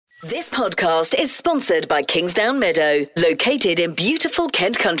This podcast is sponsored by Kingsdown Meadow, located in beautiful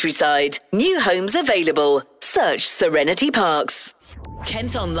Kent countryside. New homes available. Search Serenity Parks.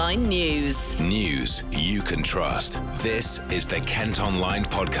 Kent Online News. News you can trust. This is the Kent Online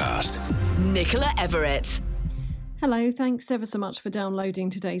Podcast. Nicola Everett. Hello, thanks ever so much for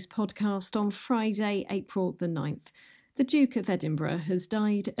downloading today's podcast on Friday, April the 9th. The Duke of Edinburgh has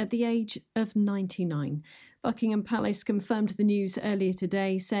died at the age of 99. Buckingham Palace confirmed the news earlier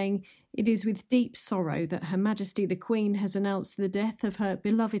today, saying it is with deep sorrow that Her Majesty the Queen has announced the death of her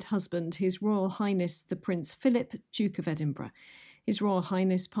beloved husband, His Royal Highness the Prince Philip, Duke of Edinburgh. His Royal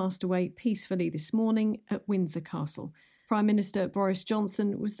Highness passed away peacefully this morning at Windsor Castle. Prime Minister Boris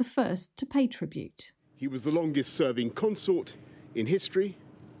Johnson was the first to pay tribute. He was the longest-serving consort in history,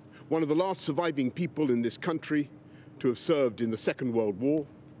 one of the last surviving people in this country to have served in the Second World War.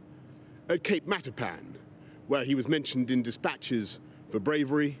 At Cape Matapan, where he was mentioned in dispatches for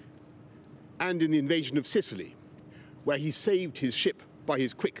bravery, and in the invasion of Sicily, where he saved his ship by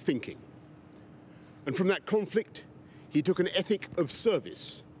his quick thinking. And from that conflict, he took an ethic of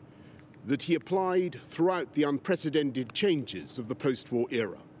service that he applied throughout the unprecedented changes of the post-war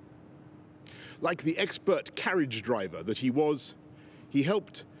era. Like the expert carriage driver that he was, he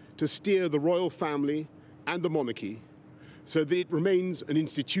helped to steer the royal family and the monarchy so that it remains an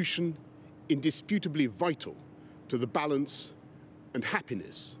institution indisputably vital to the balance and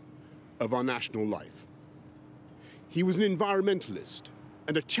happiness of our national life. He was an environmentalist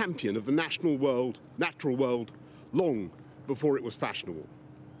and a champion of the natural world, long before it was fashionable.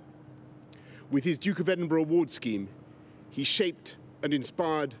 With his Duke of Edinburgh award scheme, he shaped and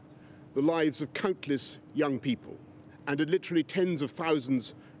inspired the lives of countless young people, and at literally tens of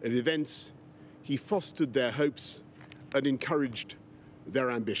thousands of events, he fostered their hopes and encouraged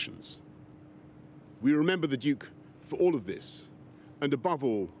their ambitions. We remember the Duke for all of this, and above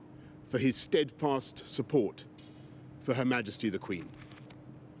all, for his steadfast support for Her Majesty the Queen.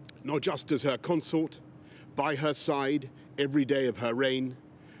 Not just as her consort, by her side every day of her reign,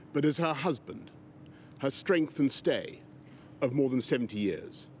 but as her husband, her strength and stay of more than 70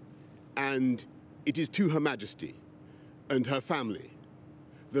 years. And it is to Her Majesty and her family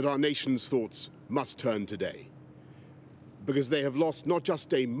that our nation's thoughts must turn today, because they have lost not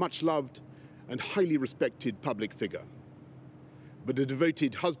just a much-loved and highly respected public figure, but a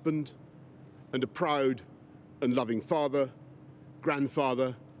devoted husband and a proud and loving father,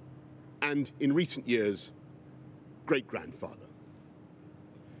 grandfather, and in recent years, great-grandfather.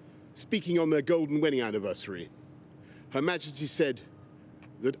 Speaking on their golden wedding anniversary, Her Majesty said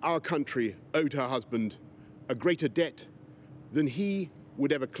that our country owed her husband a greater debt than he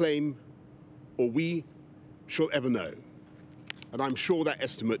would ever claim or we shall ever know. And I'm sure that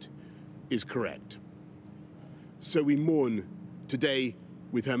estimate is correct. So we mourn today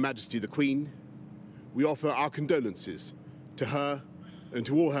with Her Majesty the Queen. We offer our condolences to her and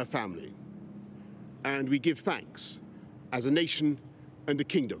to all her family. And we give thanks as a nation and a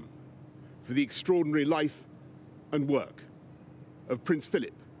kingdom for the extraordinary life and work of Prince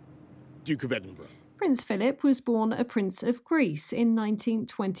Philip, Duke of Edinburgh. Prince Philip was born a Prince of Greece in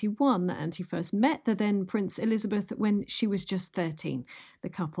 1921, and he first met the then Prince Elizabeth when she was just 13. The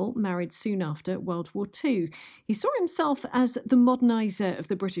couple married soon after World War II. He saw himself as the moderniser of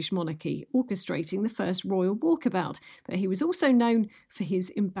the British monarchy, orchestrating the first royal walkabout, but he was also known for his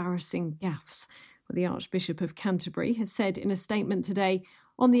embarrassing gaffes. Well, the Archbishop of Canterbury has said in a statement today,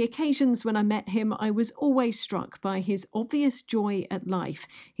 "On the occasions when I met him, I was always struck by his obvious joy at life,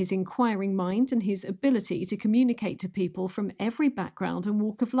 his inquiring mind and his ability to communicate to people from every background and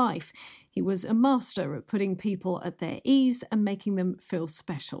walk of life. He was a master at putting people at their ease and making them feel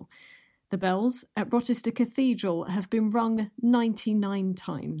special." The bells at Rochester Cathedral have been rung 99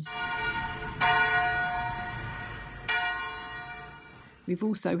 times. We've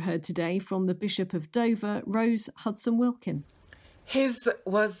also heard today from the Bishop of Dover, Rose Hudson-Wilkin. His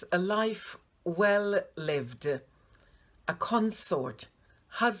was a life well lived, a consort,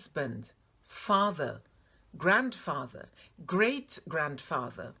 husband, father, grandfather,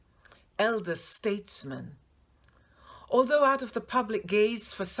 great-grandfather, elder statesman. Although out of the public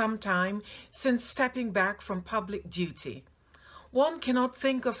gaze for some time since stepping back from public duty, one cannot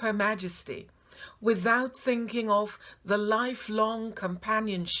think of Her Majesty without thinking of the lifelong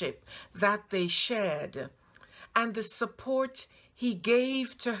companionship that they shared and the support he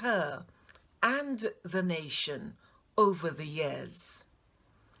gave to her and the nation over the years.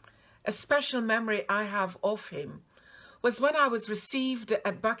 A special memory I have of him was when I was received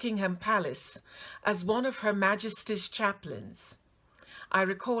at Buckingham Palace as one of Her Majesty's chaplains. I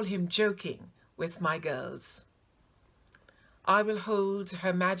recall him joking with my girls. I will hold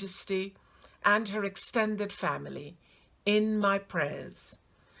Her Majesty and her extended family in my prayers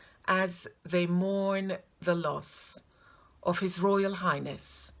as they mourn the loss of His Royal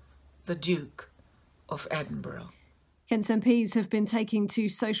Highness, the Duke of Edinburgh. Kent's MPs have been taking to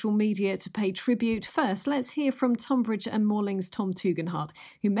social media to pay tribute. First, let's hear from Tonbridge and Morling's Tom Tugendhat,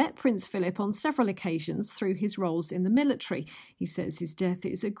 who met Prince Philip on several occasions through his roles in the military. He says his death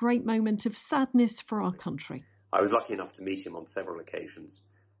is a great moment of sadness for our country. I was lucky enough to meet him on several occasions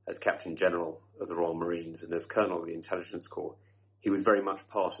as Captain General of the Royal Marines and as Colonel of the Intelligence Corps. He was very much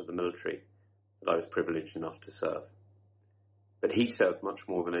part of the military that I was privileged enough to serve. But he served much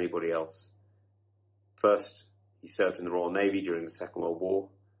more than anybody else. First, he served in the Royal Navy during the Second World War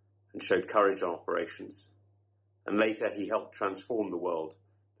and showed courage on operations. And later he helped transform the world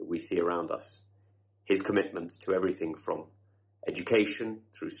that we see around us. His commitment to everything from education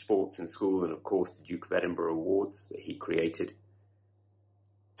through sports in school and of course the Duke of Edinburgh awards that he created,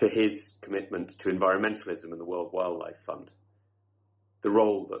 to his commitment to environmentalism and the World Wildlife Fund. The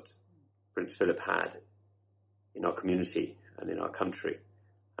role that Prince Philip had in our community and in our country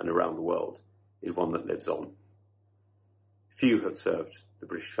and around the world is one that lives on. Few have served the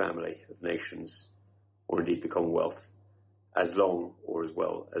British family of nations, or indeed the Commonwealth, as long or as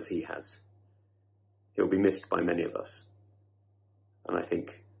well as he has. He'll be missed by many of us, and I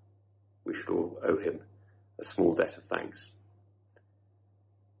think we should all owe him a small debt of thanks.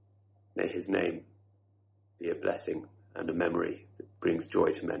 May his name be a blessing and a memory that brings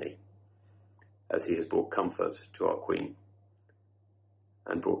joy to many, as he has brought comfort to our Queen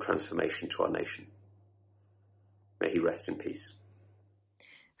and brought transformation to our nation. May he rest in peace.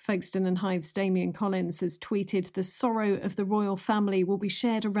 Folkestone and Hythe's Damien Collins has tweeted, "The sorrow of the royal family will be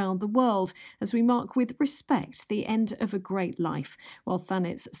shared around the world as we mark with respect the end of a great life." While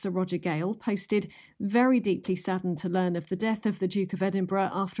Thanet's Sir Roger Gale posted, "Very deeply saddened to learn of the death of the Duke of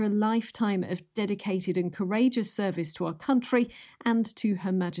Edinburgh after a lifetime of dedicated and courageous service to our country and to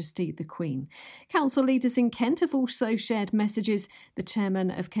Her Majesty the Queen." Council leaders in Kent have also shared messages. The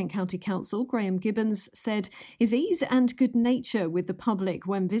chairman of Kent County Council, Graham Gibbons, said his ease and good nature with the public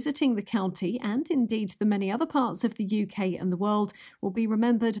when visiting the county and indeed the many other parts of the UK and the world will be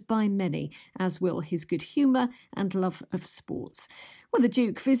remembered by many, as will his good humour and love of sports. Well, the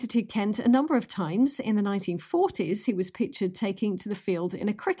Duke visited Kent a number of times. In the 1940s, he was pictured taking to the field in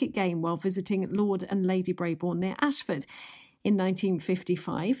a cricket game while visiting Lord and Lady Brabourne near Ashford. In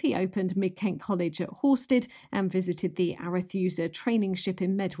 1955, he opened Mid-Kent College at Horsted and visited the Arethusa training ship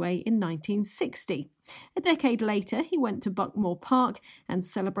in Medway in 1960. A decade later, he went to Buckmore Park and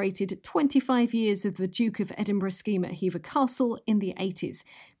celebrated 25 years of the Duke of Edinburgh scheme at Hever Castle in the 80s.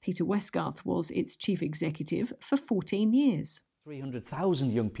 Peter Westgarth was its chief executive for 14 years.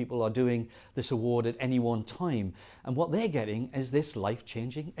 300,000 young people are doing this award at any one time, and what they're getting is this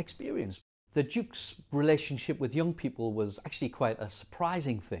life-changing experience. The Duke's relationship with young people was actually quite a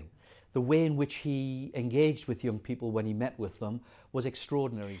surprising thing. The way in which he engaged with young people when he met with them was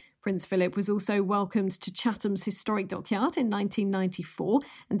extraordinary. Prince Philip was also welcomed to Chatham's historic dockyard in 1994,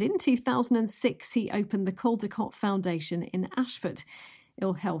 and in 2006 he opened the Caldecott Foundation in Ashford.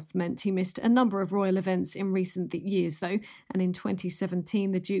 Ill health meant he missed a number of royal events in recent years, though, and in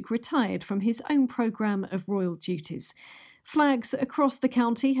 2017 the Duke retired from his own programme of royal duties. Flags across the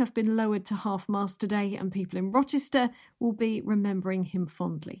county have been lowered to half-mast today, and people in Rochester will be remembering him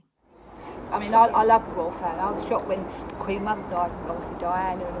fondly. I mean, I love the royal family. I was shocked when Queen Mother died, obviously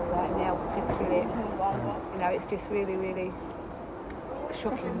Diana and all that, and now Prince Philip. You know, it's just really, really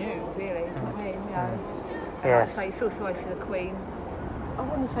shocking news, really. I mean, you know, yes. So you feel sorry for the Queen. I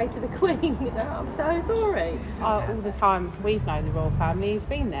want to say to the Queen, you know, I'm so sorry. All the time we've known the royal family, he's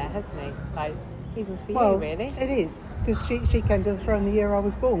been there, hasn't he? So even for you, really. It is, because she came to the throne the year I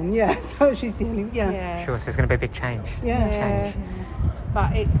was born, so she's the only, Sure, so there's going to be a big change. Change.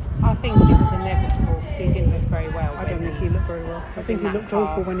 But I think it was inevitable because he didn't look very well. I don't think he looked very well. I think he looked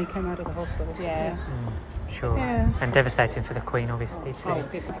awful when he came out of the hospital. Sure. Yeah. And devastating for the Queen, obviously, too. Oh,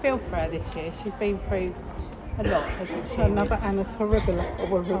 good. I feel for her this year. She's been through a lot, hasn't she? Another Annus Horribila, or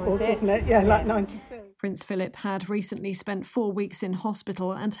whatever it was, wasn't it? Yeah, like 92. Prince Philip had recently spent 4 weeks in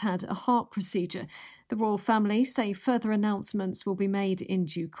hospital and had a heart procedure. The royal family say further announcements will be made in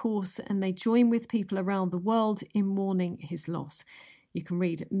due course, and they join with people around the world in mourning his loss. You can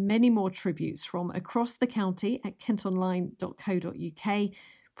read many more tributes from across the county at kentonline.co.uk.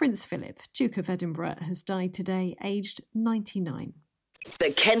 Prince Philip, Duke of Edinburgh, has died today, aged 99.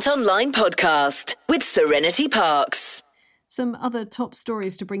 The Kent Online Podcast with Serenity Parks. Some other top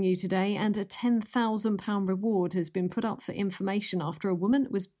stories to bring you today, and a £10,000 reward has been put up for information after a woman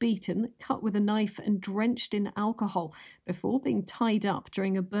was beaten, cut with a knife and drenched in alcohol before being tied up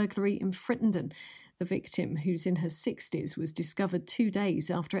during a burglary in Frittenden. The victim, who's in her 60s, was discovered 2 days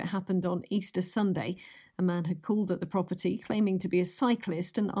after it happened on Easter Sunday. A man had called at the property claiming to be a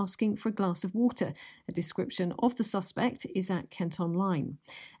cyclist and asking for a glass of water. A description of the suspect is at Kent Online.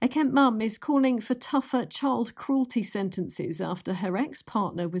 A Kent mum is calling for tougher child cruelty sentences after her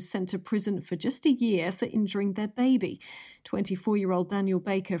ex-partner was sent to prison for just a year for injuring their baby. 24-year-old Daniel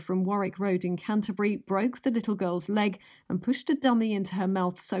Baker from Warwick Road in Canterbury broke the little girl's leg and pushed a dummy into her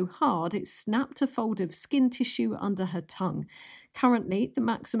mouth so hard it snapped a fold of skin tissue under her tongue. Currently, the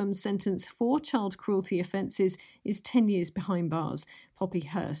maximum sentence for child cruelty offences is 10 years behind bars. Poppy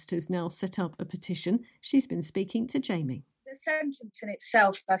Hurst has now set up a petition. She's been speaking to Jamie. The sentence in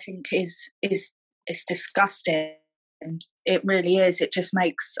itself, I think, is disgusting. It really is. It just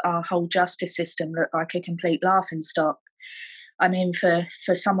makes our whole justice system look like a complete laughingstock. I mean, for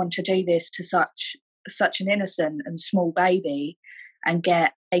someone to do this to such an innocent and small baby and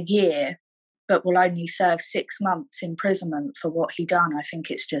get a year, but will only serve 6 months imprisonment for what he done, I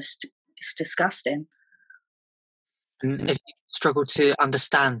think it's disgusting. And have you struggled to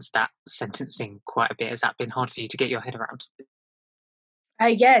understand that sentencing quite a bit? Has that been hard for you to get your head around?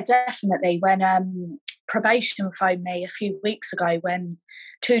 Yeah, definitely. When probation phoned me a few weeks ago, when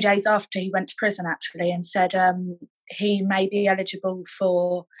 2 days after he went to prison actually, and said he may be eligible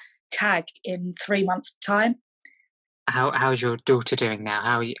for tag in 3 months' time. How's your daughter doing now?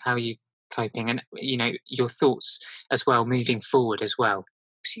 How are you coping, and your thoughts as well moving forward as well?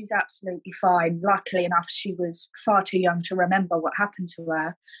 She's absolutely fine. Luckily enough, she was far too young to remember what happened to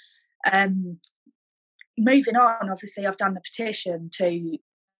her. Moving on, obviously I've done the petition to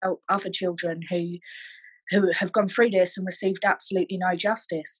help other children who have gone through this and received absolutely no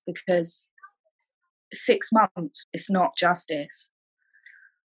justice, because 6 months is not justice.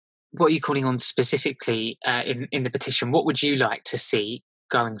 What are you calling on specifically in the petition? What would you like to see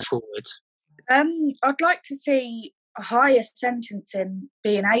going forward? I'd like to see a higher sentencing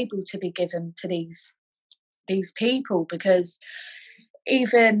being able to be given to these people, because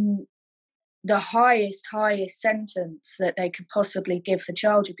even the highest sentence that they could possibly give for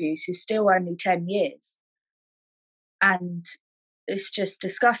child abuse is still only 10 years. And it's just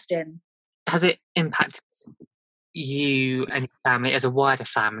disgusting. Has it impacted you and your family as a wider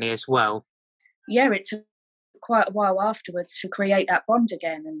family as well? Yeah, it took quite a while afterwards to create that bond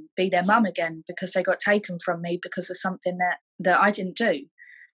again and be their mum again, because they got taken from me because of something that I didn't do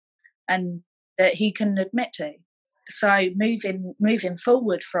and that he couldn't admit to. So moving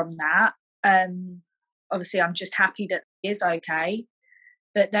forward from that, obviously I'm just happy that he is okay,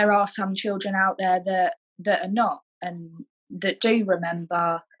 but there are some children out there that are not, and that do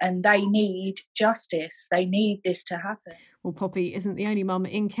remember, and they need justice. They need this to happen. Well, Poppy isn't the only mum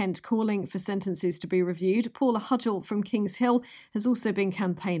in Kent calling for sentences to be reviewed. Paula Hudgell from Kings Hill has also been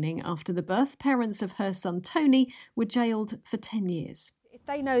campaigning after the birth parents of her son Tony were jailed for 10 years. If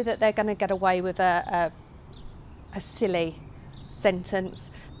they know that they're going to get away with a silly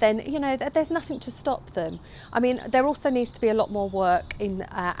sentence, then there's nothing to stop them. I mean, there also needs to be a lot more work in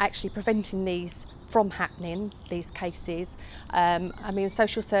actually preventing these from happening, these cases. I mean,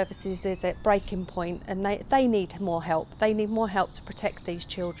 social services is at breaking point, and they need more help. They need more help to protect these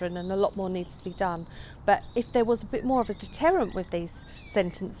children, and a lot more needs to be done. But if there was a bit more of a deterrent with these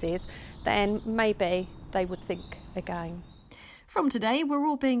sentences, then maybe they would think again. From today, we're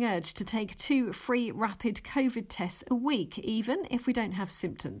all being urged to take 2 free rapid COVID tests a week, even if we don't have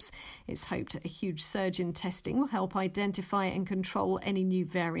symptoms. It's hoped a huge surge in testing will help identify and control any new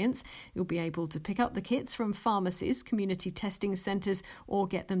variants. You'll be able to pick up the kits from pharmacies, community testing centres, or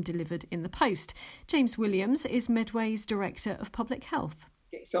get them delivered in the post. James Williams is Medway's Director of Public Health.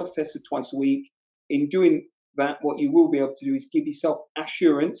 Get yourself tested twice a week. In doing that, what you will be able to do is give yourself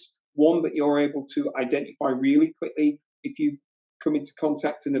assurance, one, that you're able to identify really quickly if you come into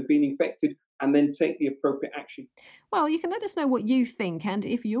contact and have been infected, and then take the appropriate action. Well, you can let us know what you think, and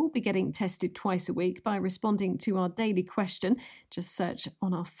if you'll be getting tested twice a week by responding to our daily question, just search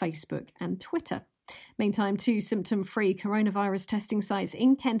on our Facebook and Twitter. Meantime, 2 symptom-free coronavirus testing sites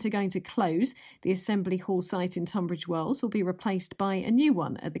in Kent are going to close. The Assembly Hall site in Tunbridge Wells will be replaced by a new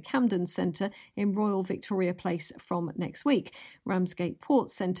one at the Camden Centre in Royal Victoria Place from next week. Ramsgate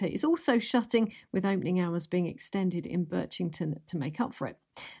Ports Centre is also shutting, with opening hours being extended in Birchington to make up for it.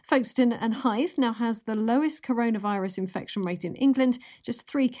 Folkestone and Hythe now has the lowest coronavirus infection rate in England. Just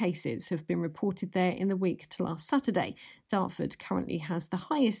 3 cases have been reported there in the week to last Saturday. Dartford currently has the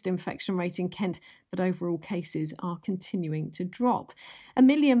highest infection rate in Kent, but overall cases are continuing to drop. 1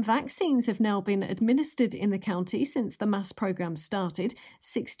 million vaccines have now been administered in the county since the mass programme started.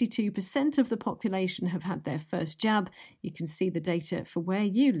 62% of the population have had their first jab. You can see the data for where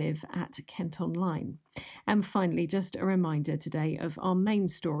you live at Kent Online. And finally, just a reminder today of our main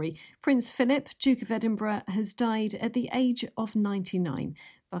story. Prince Philip, Duke of Edinburgh, has died at the age of 99.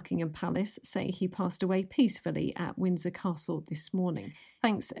 Buckingham Palace say he passed away peacefully at Windsor Castle this morning.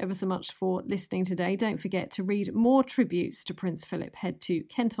 Thanks ever so much for listening today. Don't forget to read more tributes to Prince Philip. Head to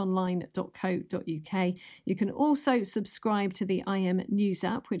kentonline.co.uk. You can also subscribe to the IM News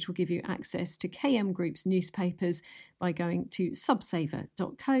app, which will give you access to KM Group's newspapers by going to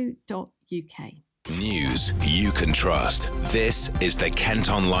subsaver.co.uk. News you can trust. This is the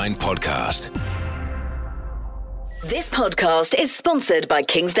Kent Online Podcast. This podcast is sponsored by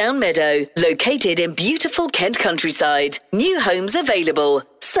Kingsdown Meadow, located in beautiful Kent countryside. New homes available.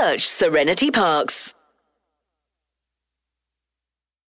 Search Serenity Parks.